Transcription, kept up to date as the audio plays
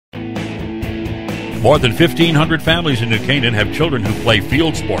More than 1,500 families in New Canaan have children who play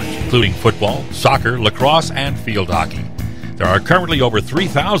field sports, including football, soccer, lacrosse, and field hockey. There are currently over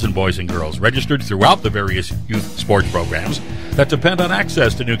 3,000 boys and girls registered throughout the various youth sports programs that depend on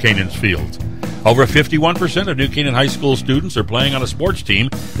access to New Canaan's fields. Over 51% of New Canaan High School students are playing on a sports team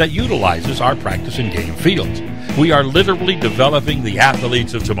that utilizes our practice and game fields. We are literally developing the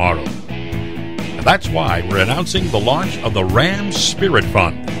athletes of tomorrow. And that's why we're announcing the launch of the Rams Spirit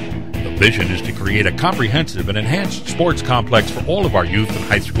Fund. The vision is to create a comprehensive and enhanced sports complex for all of our youth and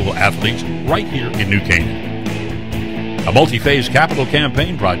high school athletes right here in New Canaan. A multi-phase capital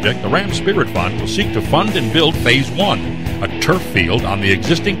campaign project, the Rams Spirit Fund will seek to fund and build Phase 1, a turf field on the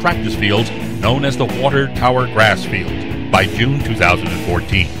existing practice fields known as the Water Tower Grass Field, by June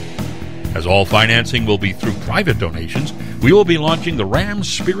 2014. As all financing will be through private donations, we will be launching the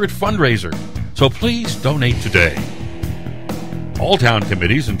Rams Spirit Fundraiser, so please donate today. All town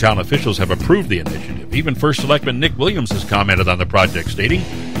committees and town officials have approved the initiative. Even First Selectman Nick Williams has commented on the project, stating,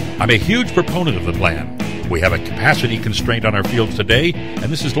 "I'm a huge proponent of the plan. We have a capacity constraint on our fields today,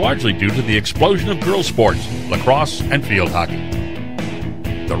 and this is largely due to the explosion of girls' sports, lacrosse, and field hockey."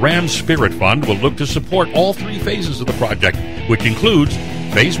 The Rams Spirit Fund will look to support all three phases of the project, which includes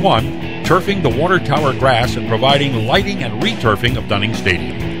Phase 1, turfing the water tower grass and providing lighting and returfing of Dunning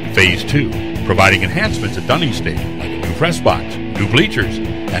Stadium. Phase 2, providing enhancements at Dunning Stadium, like a new press box, new bleachers,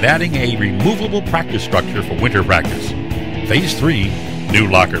 and adding a removable practice structure for winter practice. Phase 3, new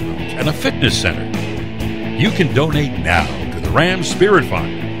locker rooms and a fitness center. You can donate now to the Rams Spirit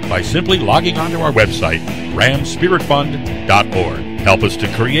Fund by simply logging onto our website, ramspiritfund.org. Help us to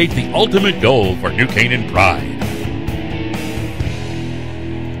create the ultimate goal for New Canaan pride.